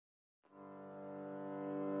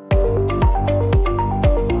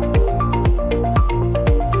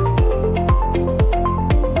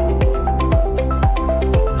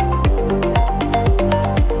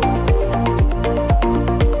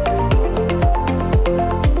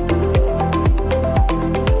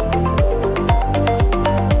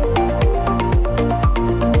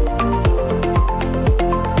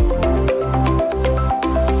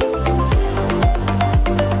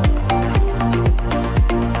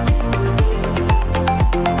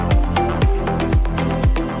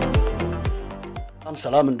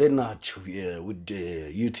ሰላም እንዴት ናችሁ የውድ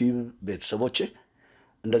ዩቲዩብ ቤተሰቦቼ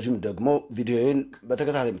እንደዚሁም ደግሞ ቪዲዮዬን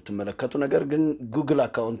በተከታታይ የምትመለከቱ ነገር ግን ጉግል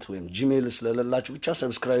አካውንት ወይም ጂሜል ስለሌላችሁ ብቻ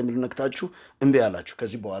ሰብስክራይብ ልነክታችሁ እንቢ ያላችሁ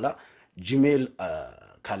ከዚህ በኋላ ጂሜል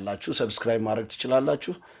ካላችሁ ሰብስክራይብ ማድረግ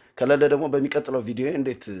ትችላላችሁ ከሌለ ደግሞ በሚቀጥለው ቪዲዮ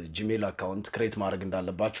እንዴት ጂሜል አካውንት ክሬት ማድረግ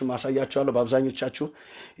እንዳለባችሁ ማሳያችኋለሁ በአብዛኞቻችሁ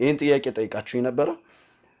ይሄን ጥያቄ ጠይቃችሁኝ ነበር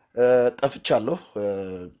ጠፍቻለሁ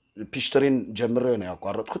Peachtree ጀምሬው ነው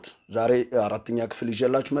ያቋረጥኩት ዛሬ አራተኛ ክፍል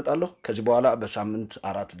ይዤላችሁ መጣለሁ ከዚህ በኋላ በሳምንት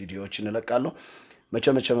 4 ቪዲዮዎችን እለቃለሁ መቼ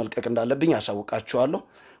መልቀቅ እንዳለብኝ አሳውቃችኋለሁ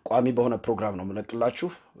ቋሚ በሆነ ፕሮግራም ነው መለቅላችሁ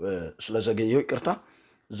ስለዘገየው ይቅርታ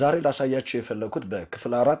ዛሬ ላሳያችሁ የፈለኩት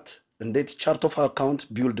በክፍል 4 እንዴት ቻርት ኦፍ አካውንት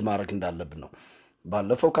ቢልድ ማድረግ እንዳለብን ነው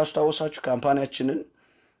ባለፈው ካስታወሳችሁ ካምፓኒያችንን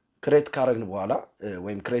ክሬት ካረግን በኋላ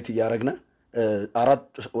ወይም ክሬት ያረግነ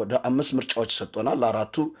 4 ወደ 5 ምርጫዎች ሰጥቶናል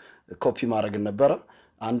አራቱ ኮፒ ማድረግ ነበር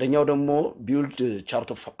አንደኛው ደግሞ ቢልድ ቻርት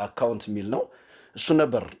ኦፍ አካውንት ሚል ነው እሱ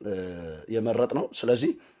ነበር የመረጥነው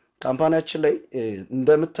ስለዚህ ካምፓኒያችን ላይ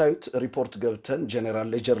እንደምታዩት ሪፖርት ገብተን ጀነራል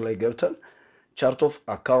ሌጀር ላይ ገብተን ቻርት ኦፍ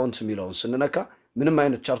አካውንት ሚለውን ስንነካ ምንም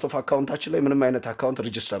አይነት ቻርት ኦፍ አካውንታችን ላይ ምንም አይነት አካውንት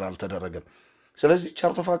ሬጂስተር አልተደረገም ስለዚህ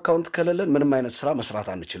ቻርት ኦፍ አካውንት ከሌለን ምንም አይነት ስራ መስራት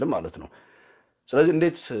አንችልም ማለት ነው ስለዚህ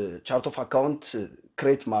እንዴት ቻርት ኦፍ አካውንት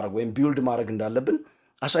ክሬት ማድረግ ወይም ቢልድ ማድረግ እንዳለብን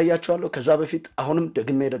አሳያችኋለሁ ከዛ በፊት አሁንም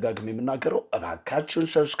ደጋግሜ የምናገረው አባካችሁን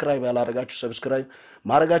ሰብስክራይብ ያላረጋችሁ ሰብስክራይብ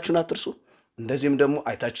ማድረጋችሁን አትርሱ እንደዚህም ደግሞ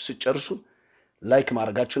አይታችሁ ሲጨርሱ ላይክ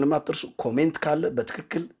ማድረጋችሁን አትርሱ ኮሜንት ካለ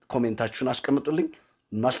በትክክል ኮሜንታችሁን አስቀምጡልኝ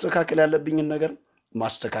ማስተካከል ያለብኝ ነገር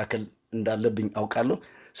ማስተካከል እንዳለብኝ አውቃለሁ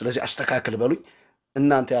ስለዚህ አስተካክል በሉኝ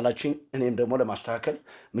እናንተ ያላችሁኝ እኔም ደግሞ ለማስተካከል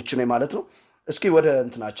ምቹ ነኝ ማለት ነው እስኪ ወደ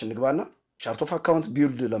እንትናችን ንግባና ቻርት ኦፍ አካውንት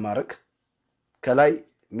ቢልድ ለማድረግ ከላይ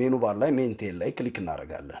ሜኑ ባር ላይ ሜንቴን ላይ ክሊክ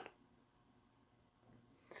እናደርጋለን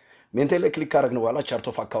ሜንቴን ላይ ክሊክ አድርገን በኋላ ቻርት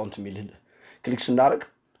ኦፍ አካውንት ሚል ክሊክ ስናደርግ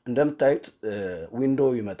እንደምታዩት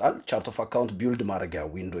ዊንዶው ይመጣል ቻርት ኦፍ አካውንት ቢልድ ማድረጊያ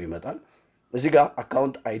ዊንዶው ይመጣል እዚህ ጋር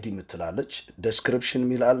አካውንት አይዲ ምትላለች ዴስክሪፕሽን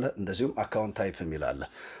ሚላል እንደዚሁም አካውንት ታይፕ ሚላል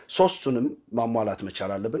ሶስቱንም ማሟላት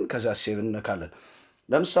መቻል አለብን ከዛ ሴቭ እንነካለን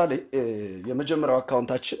ለምሳሌ የመጀመሪያው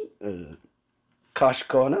አካውንታችን ካሽ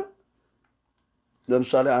ከሆነ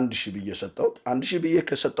ለምሳሌ 1000 ብዬ ሰጠሁት 1000 ብዬ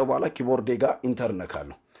ከሰጠው በኋላ ኪቦርድ ጋር ኢንተር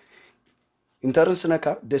ነካለሁ ኢንተርን ስነካ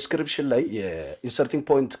ዴስክሪፕሽን ላይ የኢንሰርቲንግ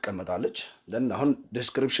ፖይንት ተቀመጣለች then አሁን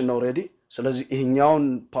ዴስክሪፕሽን ነው ሬዲ ስለዚህ ይሄኛውን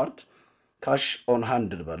ፓርት ካሽ ኦን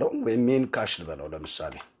ሃንድ ልበለው ወይ ሜን ካሽ ልበለው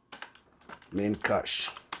ለምሳሌ ሜን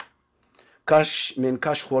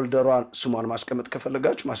ካሽ ሆልደሯን ስሟን ማስቀመጥ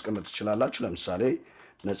ከፈለጋችሁ ማስቀመጥ ትችላላችሁ ለምሳሌ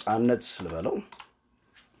ነፃነት ልበለው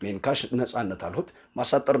ሜን ካሽ ነፃነት አልሁት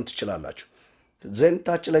ማሳጠርም ትችላላችሁ then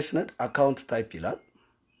ታች ላይ ስነድ አካውንት ታይፕ ይላል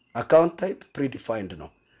አካውንት ታይፕ ፕሪዲፋይንድ ነው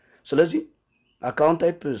ስለዚህ አካውንት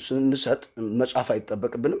ታይፕ ስንሰጥ መጻፍ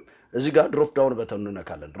አይተበቅብንም እዚህ ጋር ድሮፕ ዳውን በተን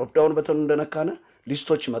እንነካለን ድሮፕ ዳውን በተን እንደነካነ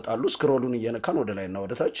ሊስቶች ይመጣሉ ስክሮሉን እየነካን ወደ ላይና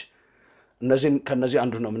ወደ ታች እነዚህን ከነዚህ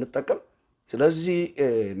አንዱ ነው የምንጠቀም ስለዚህ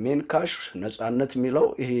ሜን ካሽ ነፃነት የሚለው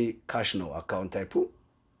ይሄ ካሽ ነው አካውንት ታይፑ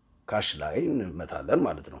ካሽ ላይ እንመታለን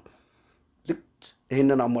ማለት ነው ልክ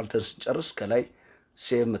ይሄንን አሟልተን ስንጨርስ ከላይ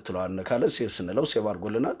ሴቭ ምትለዋል ነካለን ሴቭ ስንለው ሴቭ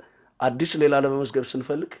አድርጎልናል አዲስ ሌላ ለመመዝገብ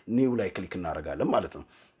ስንፈልግ ኒው ላይ ክሊክ እናደርጋለን ማለት ነው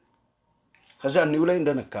ከዛ ኒው ላይ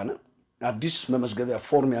እንደነካነ አዲስ መመዝገቢያ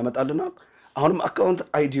ፎርም ያመጣልናል አሁንም አካውንት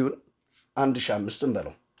አይዲውን 1005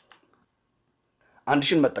 እንበለው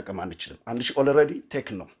 1000 መጠቀም አንችልም 1000 ኦልሬዲ ቴክ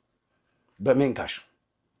ነው በሜን ካሽ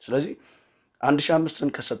ስለዚህ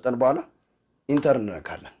 1005ን ከሰጠን በኋላ ኢንተር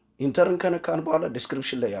እንነካለን ኢንተርን ከነካን በኋላ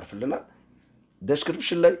ዲስክሪፕሽን ላይ ያርፍልናል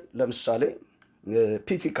ዲስክሪፕሽን ላይ ለምሳሌ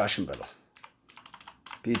ፒቲ ካሽ እንበለው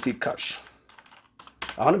ፒቲ ካሽ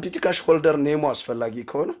አሁን ፒቲ ካሽ ሆልደር ኔሙ አስፈላጊ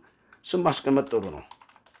ከሆነ ስም ማስቀመጥ ጥሩ ነው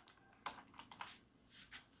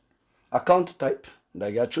አካውንት ታይፕ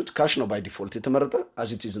እንዳያችሁት ካሽ ነው ባይ ዲፎልት የተመረጠ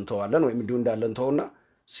አዚቲዝ እንተዋለን ወይም እንዲሁ እንዳለን ተውና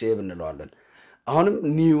ሴቭ እንለዋለን አሁንም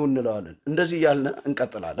ኒው እንለዋለን እንደዚህ ያልነ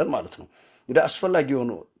እንቀጥላለን ማለት ነው እንግዲህ አስፈላጊ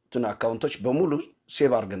የሆኑትን አካውንቶች በሙሉ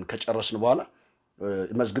ሴቭ አድርገን ከጨረስን በኋላ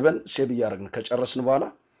መዝግበን ሴቭ ያደርግን ከጨረስን በኋላ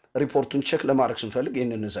ሪፖርቱን ቼክ ለማድረግ ስንፈልግ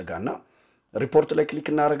ይሄንን እንዘጋና ሪፖርት ላይ ክሊክ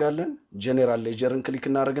እናደርጋለን ጀነራል ሌጀርን ክሊክ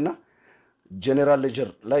እናደርግና ጀነራል ሌጀር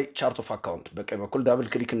ላይ ቻርት ኦፍ አካውንት በቀኝ በኩል ዳብል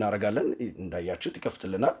ክሊክ እናደርጋለን እንዳያችሁት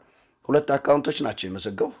ይከፍትልናል ሁለት አካውንቶች ናቸው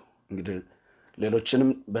የመዘገቡ እንግዲህ ሌሎችንም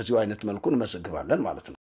በዚሁ አይነት መልኩ እንመዘግባለን ማለት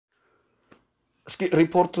ነው እስኪ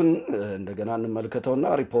ሪፖርቱን እንደገና እንመልከተውና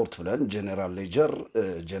ሪፖርት ብለን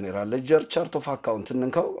ጀነራል ሌጀር ቻርት ኦፍ አካውንት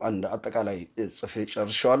እንንካው አንድ አጠቃላይ ጽፌ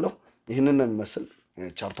ጨርሻለሁ ይሄንን ነው የሚመስል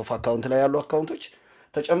ቻርት ኦፍ አካውንት ላይ ያሉ አካውንቶች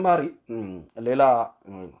ተጨማሪ ሌላ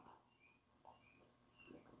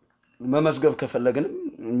መመዝገብ ከፈለግን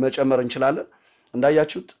መጨመር እንችላለን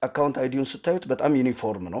እንዳያችሁት አካውንት አይዲውን ስታዩት በጣም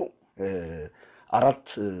ዩኒፎርም ነው አራት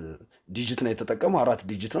ዲጂት ነው የተጠቀመው 4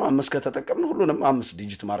 ዲጂት ነው 5 ከተጠቀምን ሁሉንም 5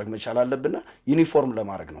 ዲጂት ማድረግ መቻል አለብንና ዩኒፎርም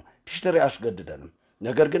ለማድረግ ነው ፒችትሪ ያስገድደንም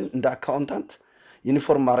ነገር ግን እንደ አካውንታንት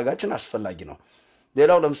ዩኒፎርም ማድረጋችን አስፈላጊ ነው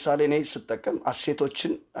ሌላው ለምሳሌ እኔ ስጠቀም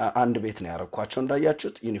አሴቶችን አንድ ቤት ነው ያረኳቸው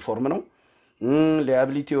እንዳያችሁት ዩኒፎርም ነው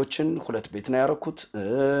ሊያቢሊቲዎችን 2 ቤት ነው ያረኩት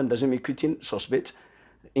እንደዚህም ኢኩዊቲን 3 ቤት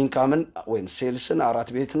ኢንካምን ወይም ሴልስን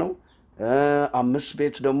 4 ቤት ነው 5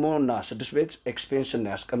 ቤት ደግሞ እና 6 ቤት ኤክስፔንስ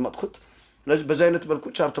ነው ያስቀመጥኩት ስለዚህ በዛ አይነት መልኩ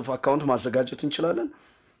ቻርት ኦፍ አካውንት ማዘጋጀት እንችላለን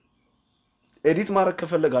ኤዲት ማድረግ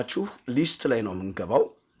ከፈለጋችሁ ሊስት ላይ ነው የምንገባው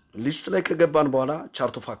ሊስት ላይ ከገባን በኋላ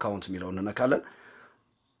ቻርት ኦፍ አካውንት የሚለውን እንነካለን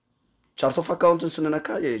ቻርት ኦፍ አካውንትን ስንነካ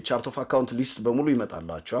የቻርት ኦፍ አካውንት ሊስት በሙሉ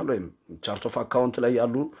ይመጣላችኋል ወይም ቻርት ኦፍ አካውንት ላይ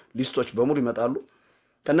ያሉ ሊስቶች በሙሉ ይመጣሉ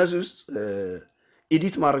ከነዚህ ውስጥ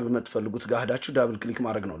ኤዲት ማድረግ የምትፈልጉት ጋር ሄዳችሁ ዳብል ክሊክ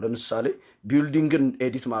ማድረግ ነው ለምሳሌ ቢልዲንግን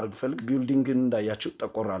ኤዲት ማድረግ ፈልግ ቢልዲንግን እንዳያችሁ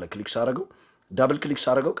ተቆራለ ክሊክ ሳረገው ዳብል ክሊክ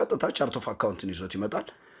ሳረገው ቀጥታ ቻርት ኦፍ አካውንትን ይዞት ይመጣል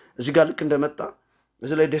እዚህ ጋር ልክ እንደመጣ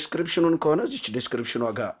እዚህ ላይ ዲስክሪፕሽኑን ከሆነ እዚች ዲስክሪፕሽኑ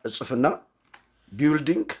ጋር እጽፍና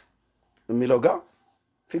ቢልዲንግ የሚለው ጋር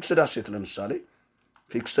ፊክስድ አሴት ለምሳሌ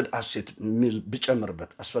ፊክስድ አሴት ሚል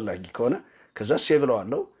ብጨምርበት አስፈላጊ ከሆነ ከዛ ሴቭ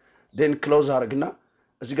ለዋለው ዴን ክሎዝ አርግና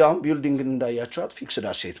እዚህ ጋር ቢልዲንግ እንዳያችኋት ፊክስድ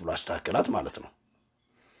አሴት ብሎ አስተካከላት ማለት ነው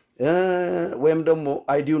ወይም ደግሞ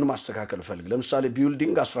አይዲውን ማስተካከል ፈልግ ለምሳሌ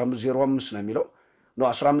ቢልዲንግ 1505 ነው የሚለው ነው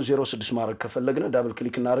 1506 ማድረግ ከፈለግነ ዳብል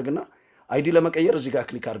ክሊክ እናርግና አይዲ ለመቀየር እዚህ ጋር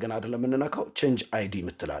ክሊክ አድርገን አይደለም እንነካው ቼንጅ አይዲ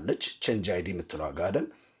ምትላለች ቼንጅ አይዲ ምትለው ጋደን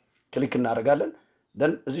ክሊክ እናደርጋለን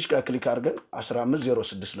then እዚህ ጋር ክሊክ አድርገን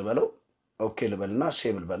 1506 ልበለው ኦኬ ልበልና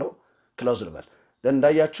ሴቭ ልበለው ክሎዝ ልበል then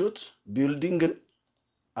እንዳያችሁት ቢልዲንግን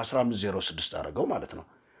 1506 አደረገው ማለት ነው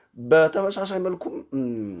በተመሳሳይ መልኩ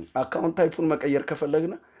አካውንት ታይፑን መቀየር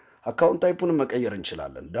ከፈለግነ አካውንት ታይፑን መቀየር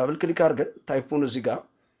እንችላለን ዳብል ክሊክ አድርገን ታይፑን እዚህ ጋር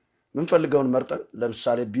ምን ፈልገውን መርጠን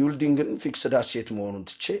ለምሳሌ ቢልዲንግን ፊክስድ አሴት መሆኑን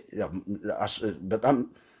ትቼ በጣም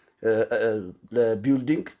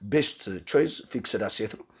ለቢልዲንግ ቤስት ቾይስ ፊክስድ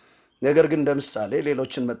አሴት ነው ነገር ግን እንደምሳሌ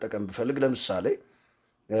ሌሎችን መጠቀም ብፈልግ ለምሳሌ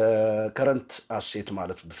ከረንት አሴት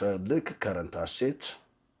ማለት ብፈልግ ከረንት አሴት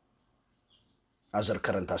አዘር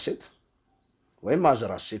ከረንት አሴት ወይም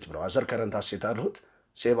አዘር አሴት ብለው አዘር ከረንት አሴት አልሁት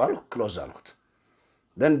ሴቭ አልሁ ክሎዝ አልሁት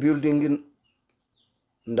then ቢልዲንግን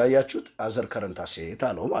እንዳያችሁት አዘር ከረንት አሴት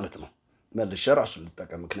አለው ማለት ነው መልሼ ራሱ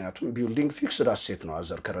ልጠቀም ምክንያቱም ቢልዲንግ ፊክስድ አሴት ነው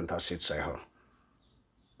አዘር ከረንት አሴት ሳይሆን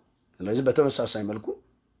ስለዚህ በተመሳሳይ መልኩ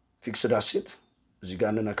ፊክስድ አሴት እዚህ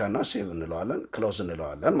ጋር እንነካና ሴቭ እንለዋለን ክሎዝ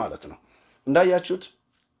እንለዋለን ማለት ነው እንዳያችሁት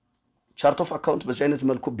ቻርት ኦፍ አካውንት በዚህ አይነት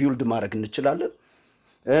መልኩ ቢልድ ማድረግ እንችላለን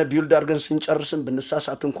ቢልድ አድርገን ስንጨርስም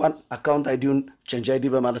ብንሳሳት እንኳን አካውንት አይዲውን ቼንጅ አይዲ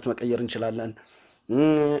በማለት መቀየር እንችላለን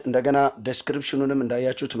እንደገና ዲስክሪፕሽኑንም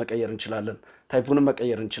እንዳያችሁት መቀየር እንችላለን ታይፑንም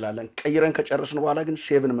መቀየር እንችላለን ቀይረን ከጨረስን በኋላ ግን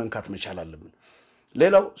ሴቭን መንካት መቻል አለብን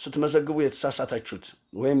ሌላው ስትመዘግቡ የተሳሳታችሁት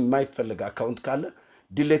ወይም የማይፈልግ አካውንት ካለ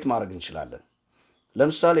ዲሌት ማድረግ እንችላለን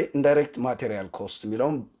ለምሳሌ ኢንዳይሬክት ማቴሪያል ኮስት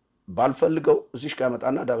የሚለውን ባልፈልገው እዚህ ጋር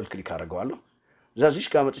መጣና ዳብል ክሊክ አደርገዋለሁ እዚህ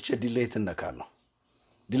ጋር መጥቼ ዲሌት እንነካለሁ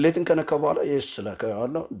ዲሌትን ከነካው በኋላ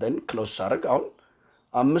ስለከዋለሁ then ክሎዝ አድርግ አሁን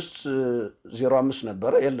 505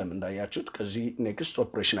 ነበር የለም እንዳያችሁት ከዚህ ኔክስት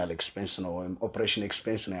ኦፕሬሽናል ኤክስፔንስ ነው ወይም ኦፕሬሽን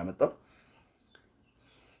ኤክስፔንስ ነው ያመጣው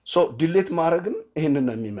ሶ ዲሌት ማድረግም ይሄንን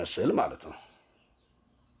ነው የሚመስል ማለት ነው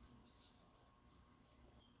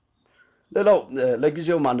ሌላው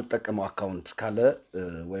ለጊዜው ማንጠቀመው አካውንት ካለ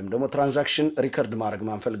ወይም ደግሞ ትራንዛክሽን ሪከርድ ማድረግ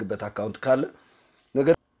ማንፈልግበት አካውንት ካለ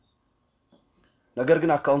ነገር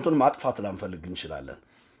ግን አካውንቱን ማጥፋት ላንፈልግ እንችላለን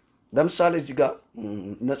ለምሳሌ እዚህ ጋር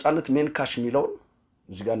ነፃነት ሜን ካሽ የሚለው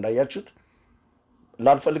እዚህ ጋር እንዳያችሁት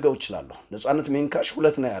ላልፈልገው ይችላል ነፃነት ሜን ካሽ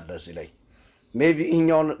 2 ነው ያለ እዚህ ላይ ሜቢ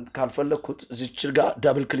ይሄኛውን ካልፈለኩት እዚች ጋር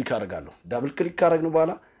ዳብል ክሊክ አደርጋለሁ ዳብል ክሊክ ካደረግን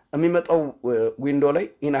በኋላ የሚመጣው ዊንዶ ላይ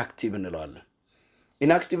ኢንአክቲቭ እንለዋለን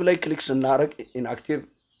ኢንአክቲቭ ላይ ክሊክ ስናደርግ ኢንአክቲቭ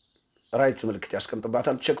ራይት ምልክት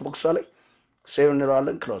ያስቀምጥባታል ቼክ ቦክሷ ላይ ሴቭ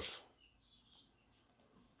እንለዋለን ክሎዝ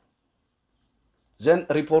ዘን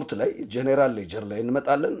ሪፖርት ላይ ጀነራል ሌጀር ላይ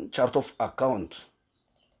እንመጣለን ቻርት ኦፍ አካውንት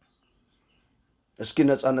እስኪ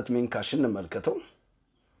ነፃነት ሜን ካሽ እንመልከተው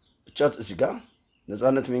ብቻ እዚህ ጋር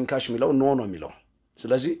ነፃነት ሜን ካሽ የሚለው ኖ ነው የሚለው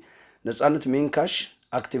ስለዚህ ነፃነት ሜን ካሽ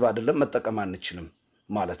አክቲቭ አይደለም መጠቀም አንችልም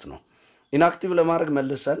ማለት ነው ኢንአክቲቭ ለማድረግ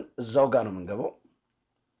መልሰን እዛው ጋር ነው የምንገባው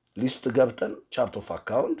ሊስት ገብተን ቻርት ኦፍ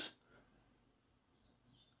አካውንት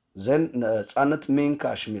ዘን ነፃነት ሜን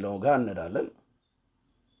ካሽ የሚለው ጋር እንሄዳለን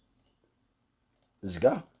እዚህ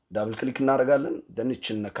ጋር ዳብል ክሊክ እናደርጋለን then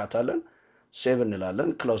እቺን ነካታለን ሴቭ እንላለን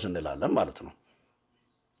ክሎዝ እንላለን ማለት ነው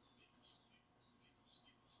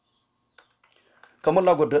ከሞላ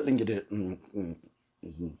ጎደል እንግዲህ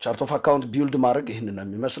ቻርት ኦፍ አካውንት ቢልድ ማድረግ ይሄንን ነው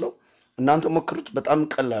የሚመስለው እናንተ ሞክሩት በጣም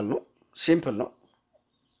ቀላል ነው ሲምፕል ነው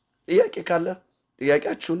ጥያቄ ካለ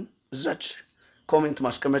ጥያቄያችሁን እዛች ኮሜንት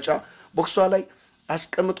ማስቀመጫ ቦክሷ ላይ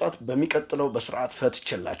አስቀምጧት በሚቀጥለው በስርዓት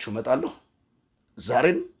ፈትቼላችሁ እመጣለሁ።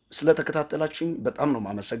 ዛሬን ስለተከታተላችሁኝ በጣም ነው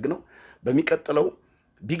ማመሰግነው። በሚቀጥለው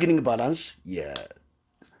ቢግኒንግ ባላንስ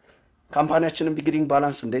የካምፓኒያችንን ቢግኒንግ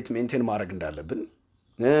ባላንስ እንዴት ሜንቴን ማድረግ እንዳለብን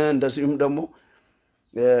እንደዚሁም ደግሞ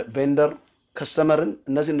ቬንደር ከስተመርን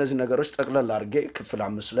እነዚህ ነገሮች ጠቅለል አድርጌ ክፍል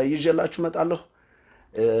 5 ላይ ይዤላችሁ እመጣለሁ።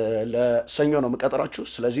 ለሰኞ ነው መቀጠራችሁ።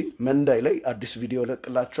 ስለዚህ መንዳይ ላይ አዲስ ቪዲዮ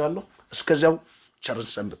ለቅላችኋለሁ። እስከዚያው ቸር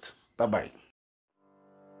ሰንብቱ። ባይ ባይ።